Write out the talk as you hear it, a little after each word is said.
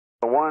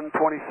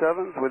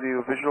127's with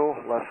you, visual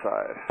left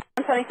side.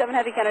 127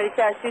 Heavy Kennedy,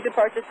 Tax 2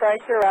 departure price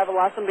to arrival,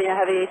 Awesome being a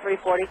Heavy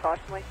A340,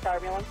 cautionally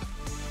turbulence.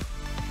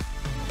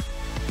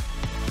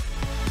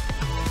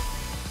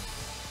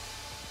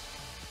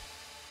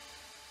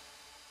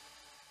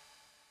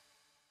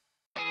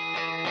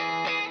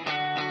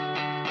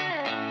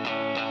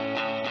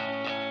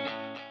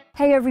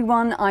 Hey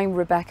everyone, I'm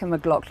Rebecca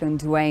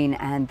McLaughlin-Duane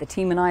and the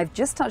team and I have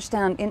just touched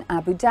down in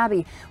Abu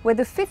Dhabi, where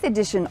the 5th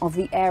edition of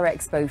the Air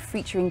Expo,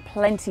 featuring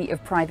plenty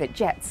of private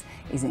jets,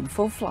 is in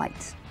full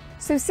flight.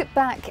 So sit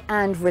back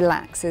and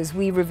relax as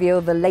we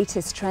reveal the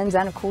latest trends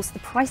and of course the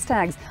price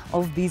tags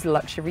of these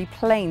luxury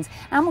planes.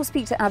 And we'll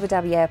speak to Abu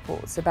Dhabi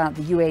Airports about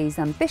the UAE's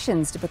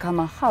ambitions to become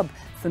a hub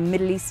for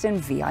Middle Eastern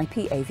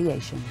VIP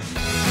aviation.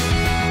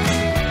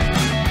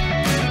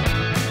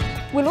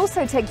 We'll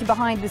also take you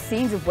behind the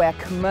scenes of where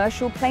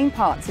commercial plane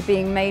parts are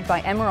being made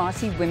by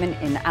Emirati women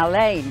in Al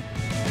Ain.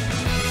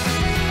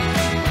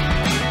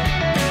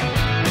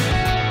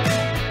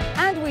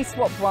 And we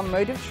swap one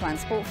mode of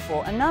transport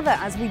for another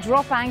as we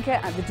drop anchor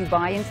at the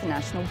Dubai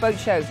International Boat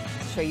Show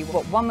to show you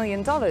what $1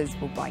 million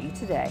will buy you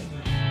today.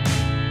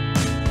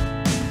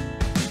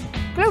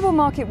 Global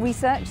market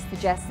research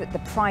suggests that the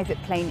private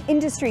plane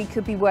industry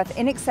could be worth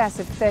in excess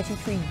of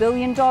 $33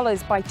 billion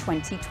by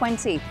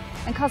 2020.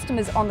 And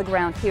customers on the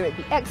ground here at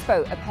the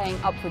Expo are paying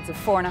upwards of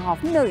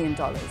 $4.5 million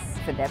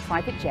for their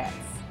private jets.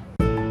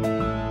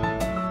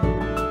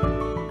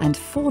 And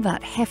for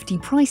that hefty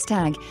price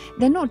tag,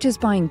 they're not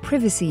just buying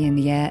privacy in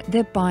the air,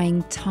 they're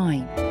buying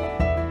time.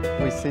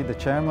 We see the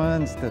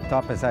chairmen, the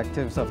top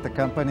executives of the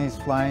companies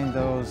flying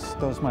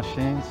those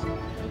machines,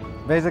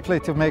 basically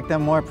to make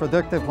them more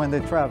productive when they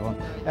travel.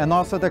 And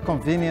also the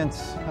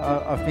convenience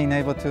of being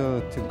able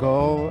to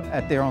go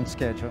at their own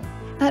schedule.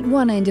 At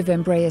one end of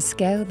Embraer's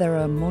scale, there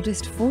are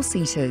modest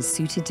four-seaters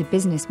suited to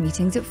business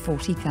meetings at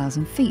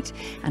 40,000 feet.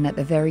 And at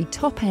the very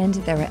top end,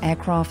 there are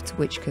aircraft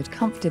which could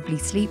comfortably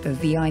sleep a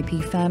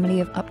VIP family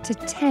of up to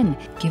 10,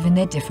 given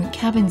their different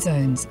cabin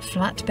zones,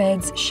 flat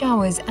beds,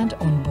 showers, and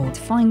onboard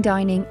fine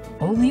dining,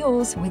 all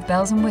yours with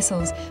bells and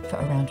whistles for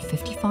around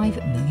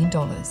 $55 million.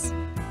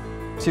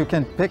 So you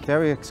can pick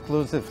very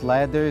exclusive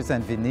ladders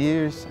and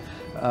veneers,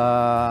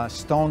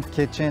 stone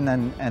kitchen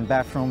and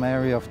bathroom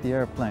area of the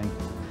airplane.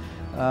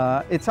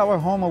 It's our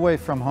home away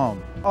from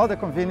home. All the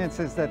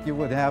conveniences that you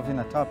would have in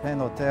a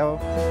top-end hotel.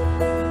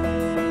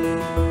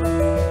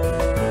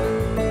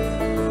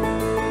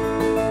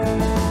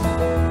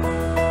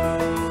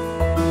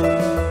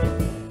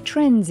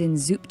 Trends in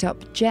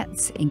zooped-up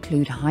jets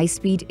include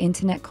high-speed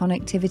internet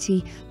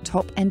connectivity,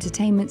 top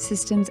entertainment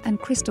systems and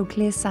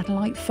crystal-clear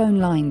satellite phone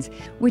lines,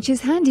 which is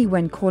handy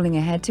when calling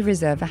ahead to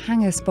reserve a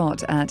hangar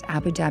spot at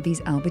Abu Dhabi's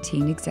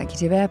Bateen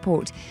Executive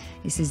Airport.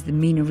 This is the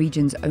MENA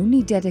region's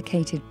only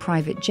dedicated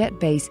private jet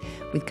base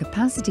with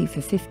capacity for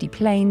 50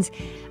 planes,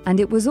 and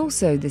it was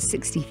also the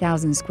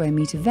 60,000 square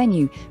metre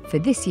venue for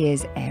this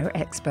year's Air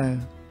Expo.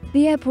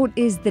 The airport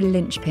is the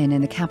linchpin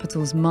in the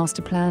capital's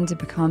master plan to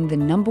become the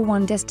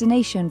 #1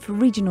 destination for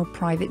regional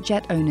private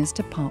jet owners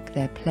to park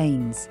their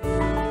planes.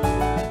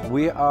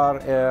 We are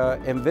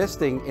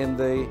investing in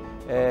the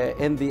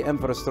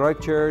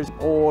infrastructures,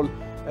 all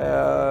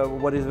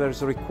what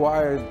is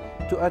required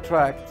to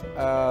attract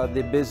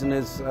the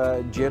business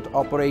jet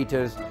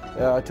operators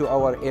to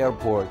our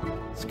airport.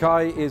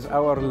 Sky is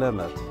our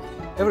limit.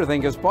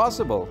 Everything is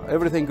possible.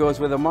 Everything goes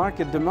with the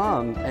market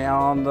demand,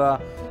 and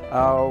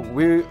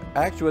we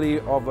actually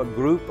of a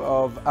group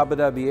of Abu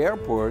Dhabi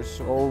airports,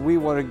 or we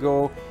want to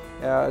go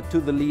to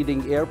the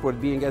leading airport,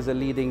 being as a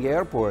leading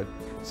airport.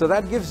 So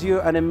that gives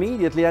you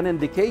immediately an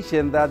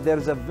indication that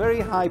there's a very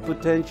high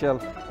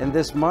potential in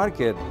this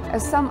market.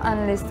 As some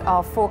analysts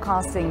are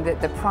forecasting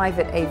that the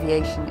private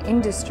aviation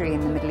industry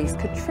in the Middle East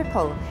could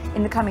triple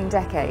in the coming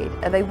decade,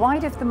 are they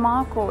wide of the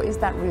mark or is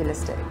that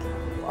realistic?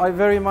 I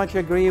very much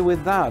agree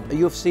with that.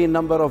 You've seen a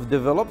number of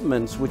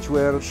developments which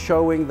were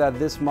showing that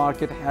this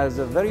market has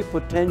a very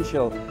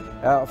potential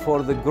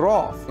for the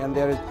growth, and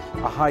there is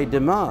a high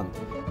demand.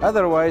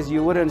 Otherwise,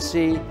 you wouldn't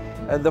see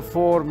the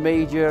 4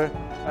 major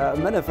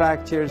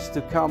manufacturers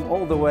to come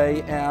all the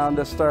way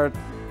and start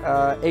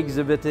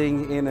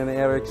exhibiting in an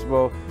Air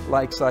Expo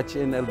like such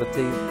in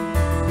Bateen.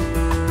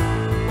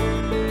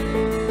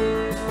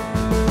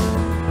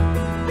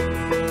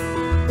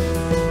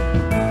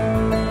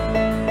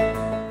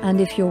 And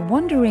if you're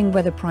wondering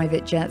whether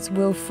private jets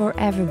will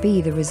forever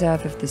be the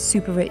reserve of the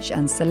super rich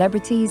and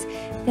celebrities,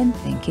 then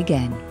think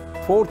again.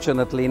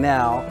 Fortunately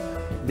now,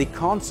 the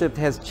concept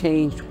has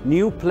changed.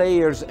 New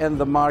players in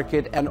the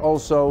market and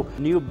also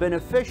new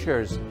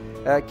beneficiaries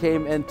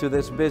came into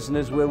this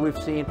business, where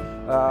we've seen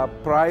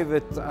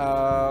private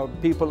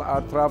people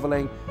are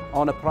traveling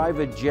on a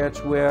private jet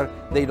where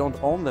they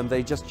don't own them,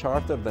 they just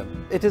charter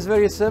them. It is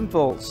very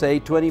simple, say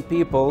 20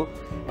 people,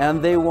 and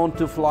they want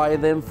to fly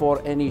them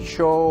for any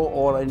show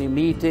or any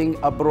meeting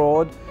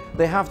abroad.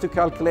 They have to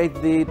calculate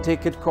the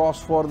ticket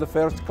cost for the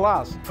first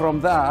class. From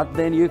that,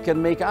 then you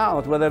can make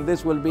out whether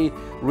this will be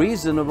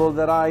reasonable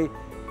that I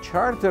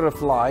charter a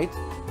flight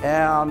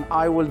and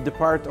I will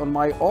depart on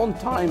my own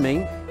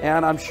timing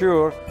and I'm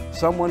sure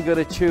someone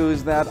gonna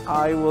choose that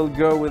I will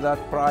go with that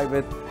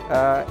private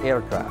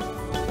aircraft.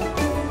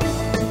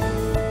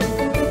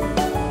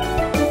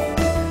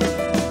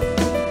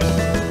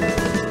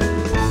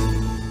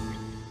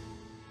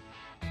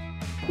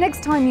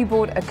 Next time you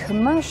board a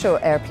commercial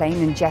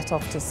airplane and jet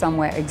off to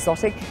somewhere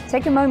exotic,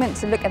 take a moment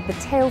to look at the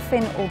tail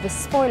fin or the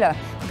spoiler,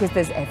 because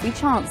there's every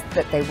chance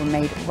that they were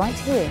made right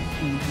here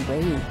in the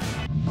UAE.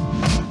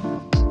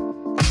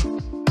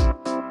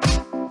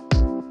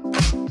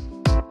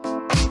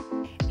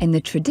 In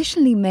the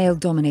traditionally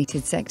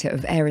male-dominated sector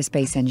of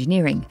aerospace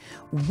engineering,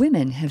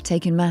 women have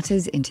taken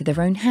matters into their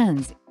own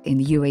hands in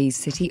the UAE's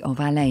city of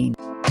Al Ain.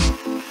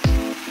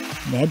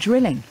 They're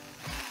drilling,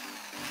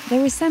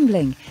 they're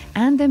assembling,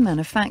 and they're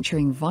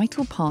manufacturing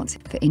vital parts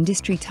for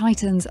industry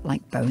titans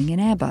like Boeing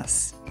and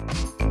Airbus.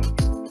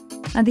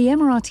 And the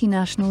Emirati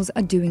nationals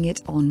are doing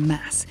it en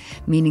masse,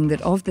 meaning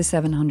that of the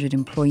 700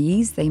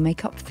 employees, they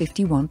make up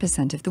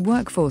 51% of the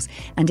workforce,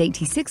 and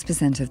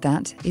 86% of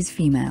that is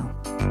female.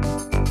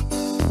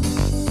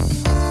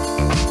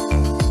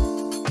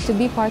 To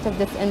be part of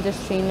this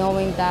industry,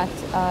 knowing that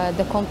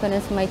the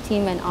components my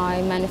team and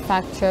I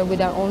manufacture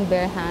with our own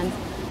bare hands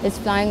is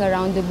flying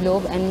around the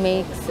globe and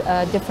makes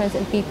a difference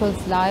in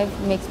people's lives,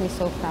 makes me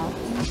so proud.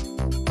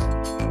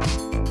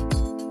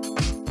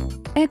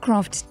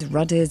 Aircraft's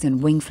rudders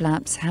and wing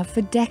flaps have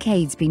for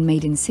decades been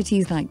made in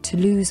cities like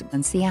Toulouse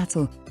and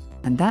Seattle,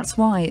 and that's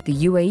why the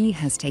UAE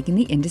has taken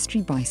the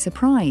industry by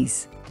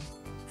surprise.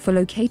 For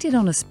located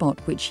on a spot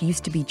which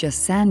used to be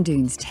just sand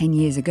dunes 10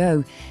 years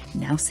ago,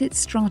 now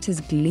sits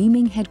Strata's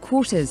gleaming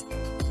headquarters.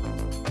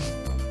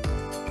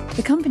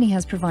 The company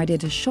has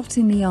provided a shot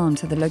in the arm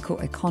to the local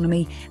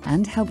economy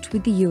and helped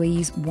with the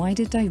UAE's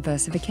wider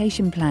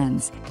diversification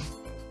plans.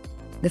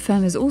 The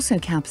firm has also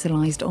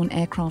capitalised on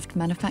aircraft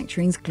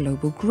manufacturing's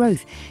global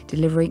growth,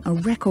 delivering a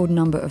record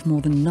number of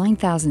more than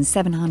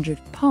 9,700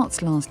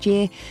 parts last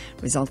year,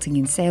 resulting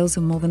in sales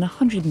of more than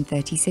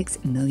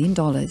 $136 million.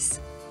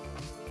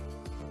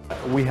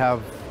 We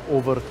have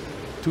over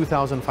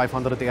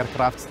 2,500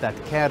 aircrafts that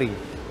carry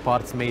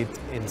parts made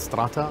in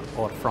Strata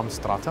or from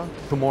Strata.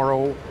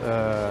 Tomorrow,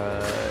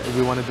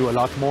 we want to do a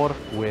lot more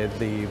with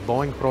the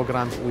Boeing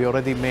programs. We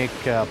already make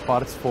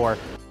parts for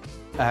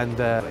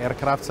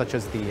aircraft such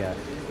as the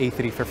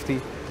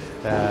A350,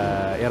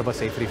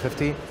 Airbus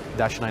A350,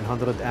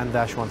 -900 and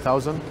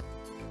 -1000.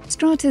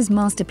 Strata's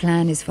master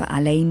plan is for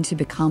Al Ain to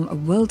become a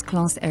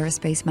world-class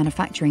aerospace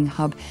manufacturing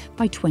hub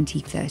by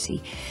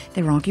 2030.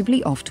 They're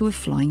arguably off to a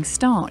flying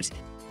start.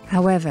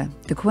 However,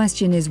 the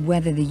question is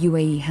whether the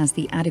UAE has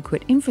the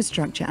adequate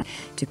infrastructure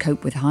to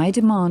cope with high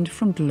demand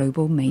from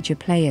global major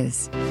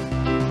players.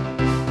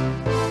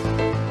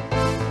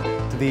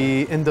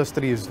 The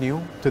industry is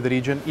new to the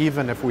region.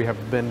 Even if we have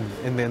been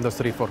in the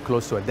industry for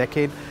close to a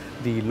decade,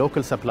 the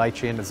local supply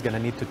chain is going to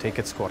need to take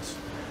its course,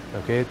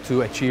 okay,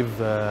 to achieve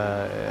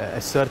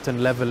a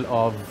certain level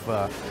of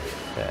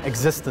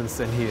existence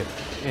in here.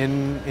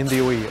 In the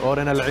UAE or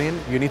in Al Ain,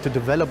 you need to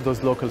develop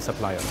those local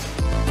suppliers.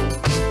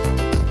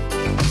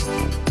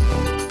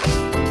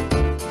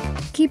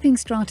 Keeping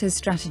Strata's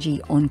strategy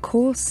on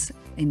course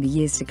in the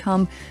years to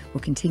come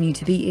will continue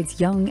to be its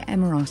young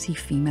Emirati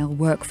female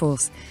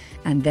workforce.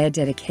 And their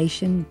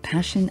dedication,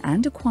 passion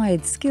and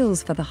acquired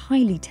skills for the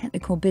highly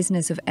technical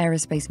business of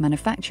aerospace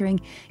manufacturing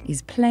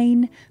is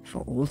plain for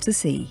all to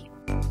see.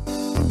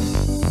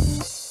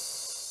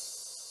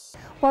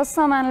 While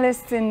some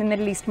analysts in the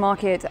Middle East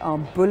market are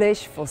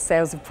bullish for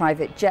sales of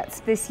private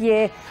jets this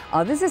year,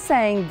 others are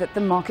saying that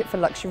the market for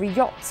luxury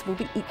yachts will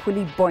be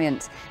equally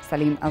buoyant.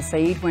 Salim Al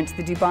Saeed went to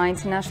the Dubai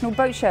International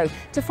Boat Show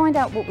to find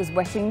out what was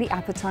whetting the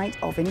appetite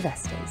of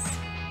investors.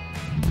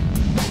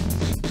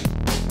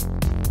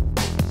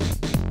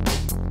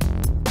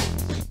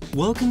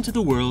 Welcome to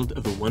the world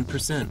of the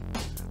 1%,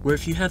 where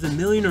if you have $1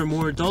 million or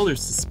more to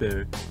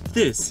spare,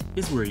 this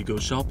is where you go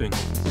shopping.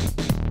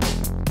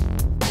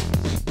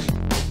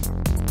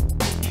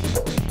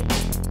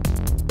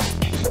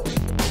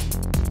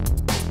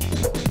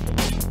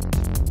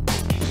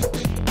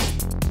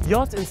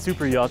 Yachts and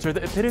super yachts are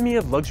the epitome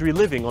of luxury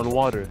living on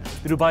water.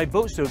 The Dubai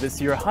Boat Show this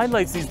year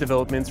highlights these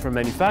developments from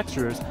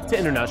manufacturers to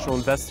international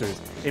investors,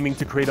 aiming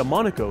to create a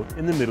Monaco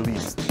in the Middle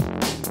East.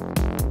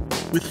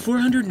 With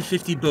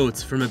 450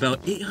 boats from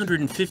about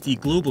 850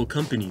 global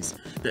companies,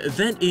 the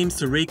event aims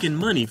to rake in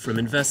money from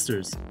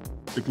investors.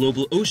 The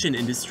global ocean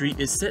industry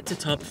is set to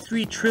top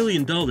 $3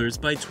 trillion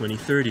by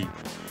 2030,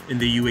 and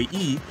the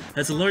UAE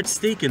has a large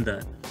stake in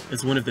that,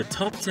 as one of the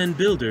top 10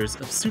 builders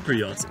of super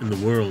yachts in the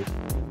world.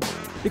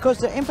 Because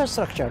the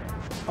infrastructure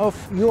of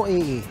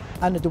UAE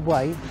and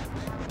Dubai,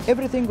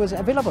 everything was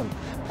available.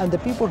 And the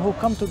people who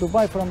come to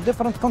Dubai from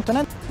different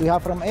continents, we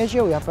have from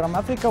Asia, we have from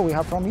Africa, we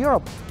have from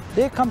Europe,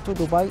 they come to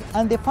Dubai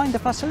and they find the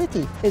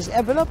facility is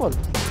available.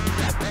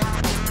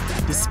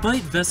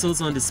 Despite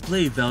vessels on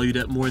display valued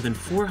at more than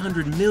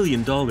 $400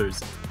 million,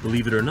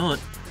 believe it or not,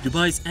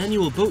 Dubai's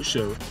annual boat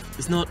show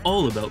is not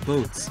all about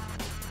boats.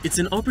 It's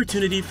an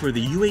opportunity for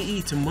the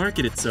UAE to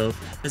market itself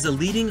as a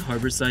leading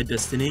harborside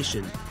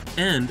destination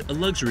and a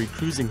luxury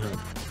cruising hub.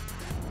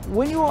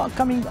 when you are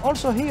coming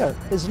also here,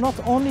 it's not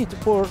only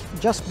for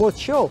just boat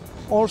show,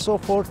 also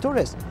for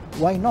tourists.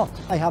 Why not?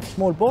 I have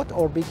small boat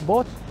or big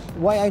boat.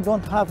 Why I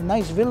don't have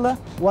nice villa?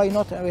 Why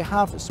not we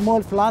have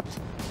small flat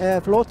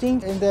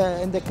floating in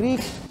the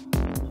creek?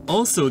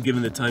 Also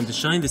given the time to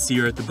shine this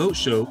year at the boat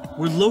show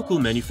were local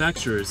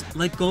manufacturers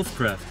like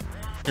Gulfcraft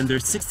and their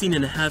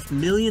 $16.5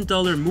 million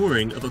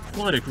mooring of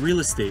aquatic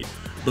real estate,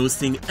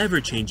 boasting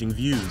ever-changing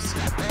views.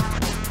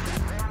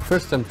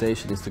 First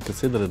temptation is to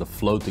consider it a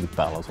floating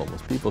palace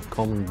almost. People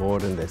come on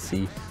board and they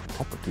see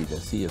property, they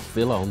see a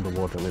villa on the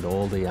water with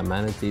all the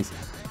amenities.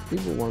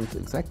 People want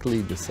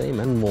exactly the same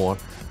and more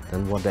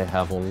than what they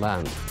have on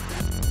land.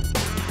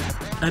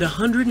 At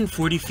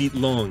 140 feet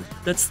long,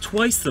 that's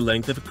twice the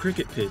length of a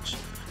cricket pitch.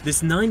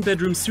 This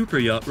 9-bedroom super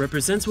yacht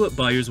represents what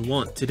buyers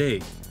want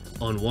today,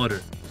 on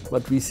water.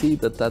 But we see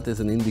that that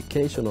is an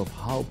indication of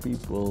how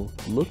people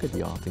look at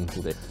yachting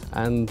today.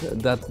 And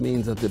that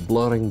means that the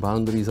blurring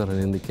boundaries are an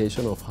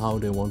indication of how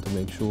they want to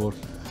make sure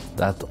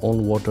that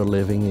on-water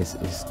living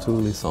is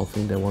truly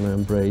something they want to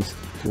embrace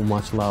to a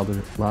much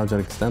larger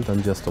extent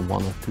than just a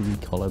 1 or 2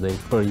 week holiday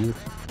per year.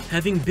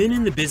 Having been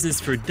in the business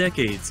for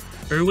decades,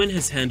 Erwin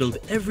has handled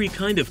every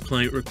kind of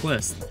client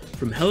request,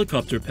 from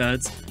helicopter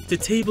pads to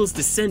tables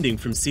descending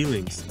from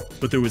ceilings.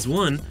 But there was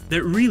one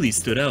that really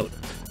stood out.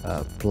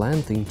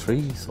 Planting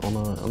trees on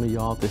a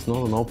yacht is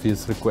not an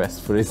obvious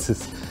request, for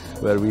instance,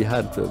 where we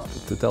had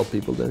to tell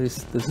people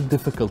there's a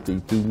difficulty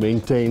to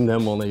maintain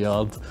them on a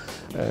yacht,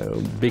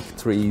 big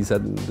trees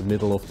in the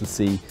middle of the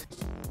sea.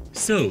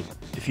 So,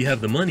 if you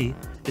have the money,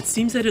 it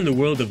seems that in the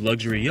world of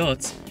luxury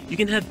yachts, you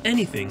can have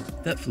anything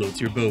that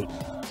floats your boat.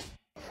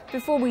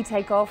 Before we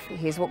take off,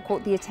 here's what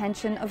caught the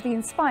attention of the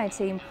Inspire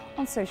team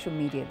on social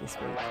media this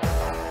week.